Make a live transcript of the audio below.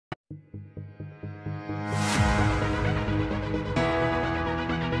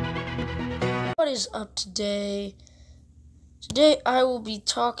is up today? Today I will be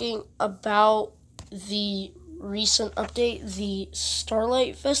talking about the recent update, the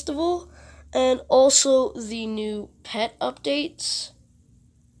Starlight Festival, and also the new pet updates,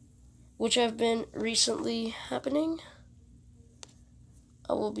 which have been recently happening.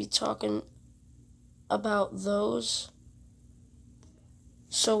 I will be talking about those.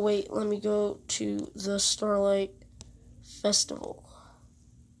 So wait, let me go to the Starlight Festival.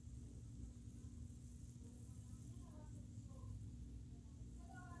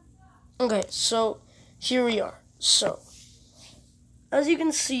 Okay, so here we are. So, as you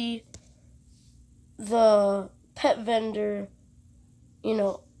can see, the pet vendor,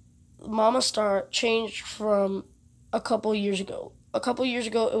 Mama Star changed from a couple years ago. A couple years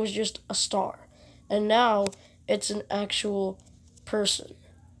ago, it was just a star, and now it's an actual person.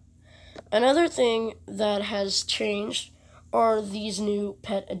 Another thing that has changed are these new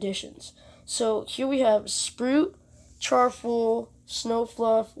pet additions. So here we have Sprout, Charful,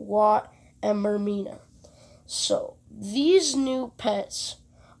 Snowfluff, Watt, and Mermina. So these new pets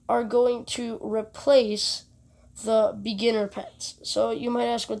are going to replace the beginner pets. So you might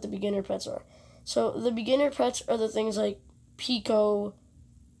ask what the beginner pets are. So the beginner pets are the things like Pico,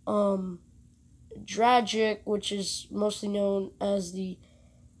 Dragic, which is mostly known as the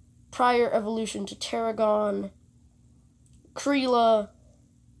prior evolution to Tarragon, Creela,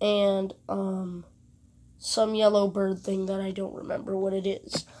 and some yellow bird thing that I don't remember what it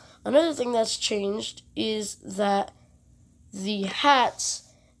is. Another thing that's changed is that the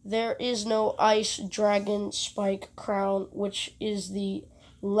hats, there is no Ice Dragon Spike Crown, which is the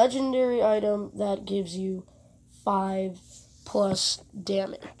legendary item that gives you 5+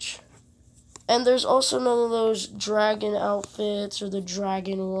 damage. And there's also none of those dragon outfits or the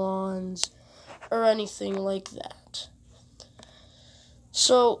dragon wands or anything like that.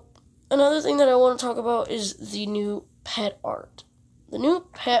 So, another thing that I want to talk about is the new pet art. The new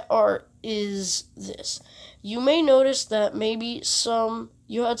pet art is this. You may notice that maybe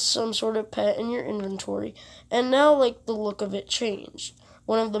you had some sort of pet in your inventory, and now the look of it changed.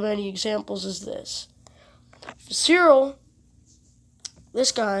 One of the many examples is this. Cyril,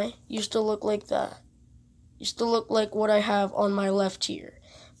 this guy used to look like that. Used to look like what I have on my left here.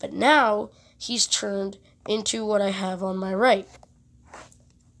 But now he's turned into what I have on my right.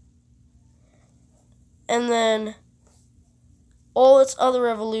 And then all its other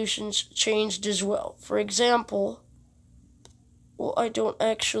evolutions changed as well. For example, I don't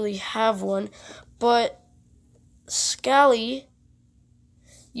actually have one, but Scally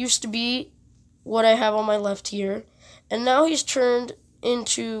used to be what I have on my left here, and now he's turned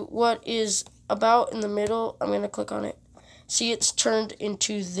into what is about in the middle. I'm going to click on it. See, it's turned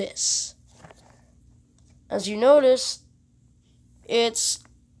into this. As you notice, it's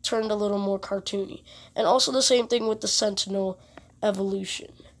turned a little more cartoony. And also the same thing with the Sentinel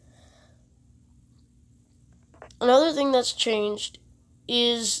evolution. Another thing that's changed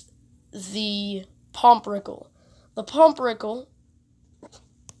is the Pomprickle. The Pomprickle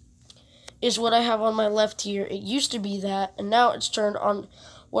is what I have on my left here. It used to be that, and now it's turned on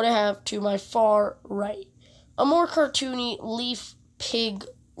what I have to my far right. A more cartoony leaf pig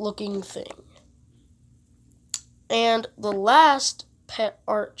looking thing. And the last pet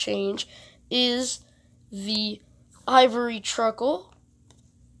art change is the Ivory Truckle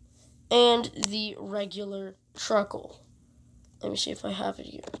and the regular Truckle. Let me see if I have it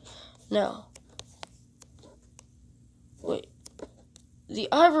here. Now, wait. The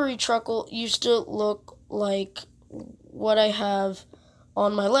Ivory Truckle used to look like what I have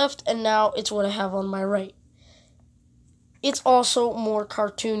on my left, and now it's what I have on my right. It's also more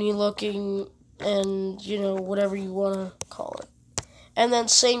cartoony looking and, whatever you want to call it. And then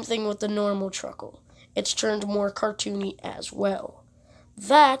same thing with the normal Truckle. It's turned more cartoony as well.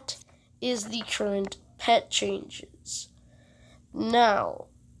 That is the current pet changes. Now,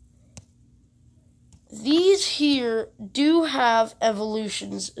 these here do have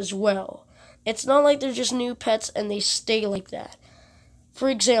evolutions as well. It's not like they're just new pets and they stay like that. For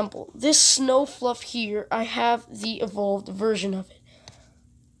example, this Snowfluff here, I have the evolved version of it.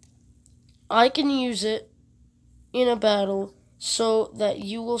 I can use it in a battle so that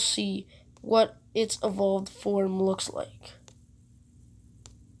you will see what its evolved form looks like.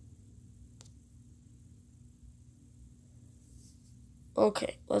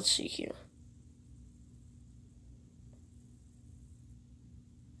 Okay, let's see here.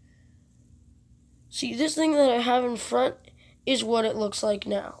 See, this thing that I have in front is what it looks like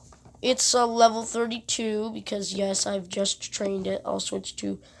now. It's a level 32 because, yes, I've just trained it. I'll switch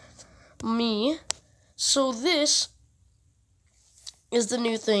to me. So this is the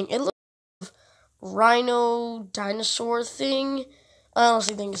new thing. It looks rhino dinosaur thing. I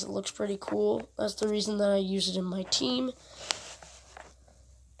honestly think it looks pretty cool. That's the reason that I use it in my team.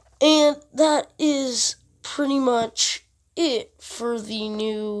 And that is pretty much it for the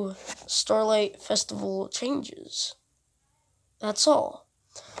new Starlight Festival changes. That's all.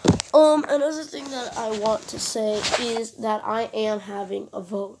 Another thing that I want to say is that I am having a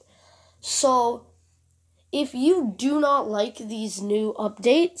vote. So, if you do not like these new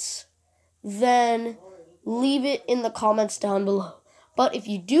updates, then leave it in the comments down below. But if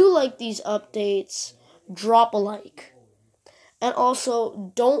you do like these updates, drop a like. And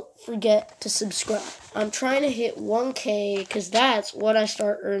also, don't forget to subscribe. I'm trying to hit 1K because that's when I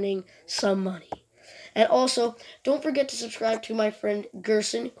start earning some money. And also, don't forget to subscribe to my friend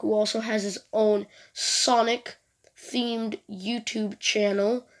Gerson, who also has his own Sonic-themed YouTube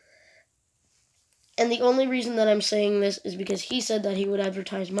channel. And the only reason that I'm saying this is because he said that he would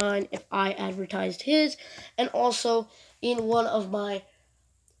advertise mine if I advertised his. And also, in one of my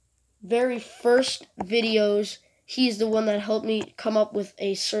very first videos, he's the one that helped me come up with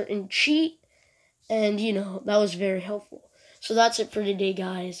a certain cheat. And, that was very helpful. So that's it for today,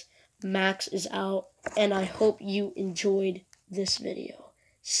 guys. Max is out, and I hope you enjoyed this video.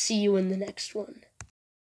 See you in the next one.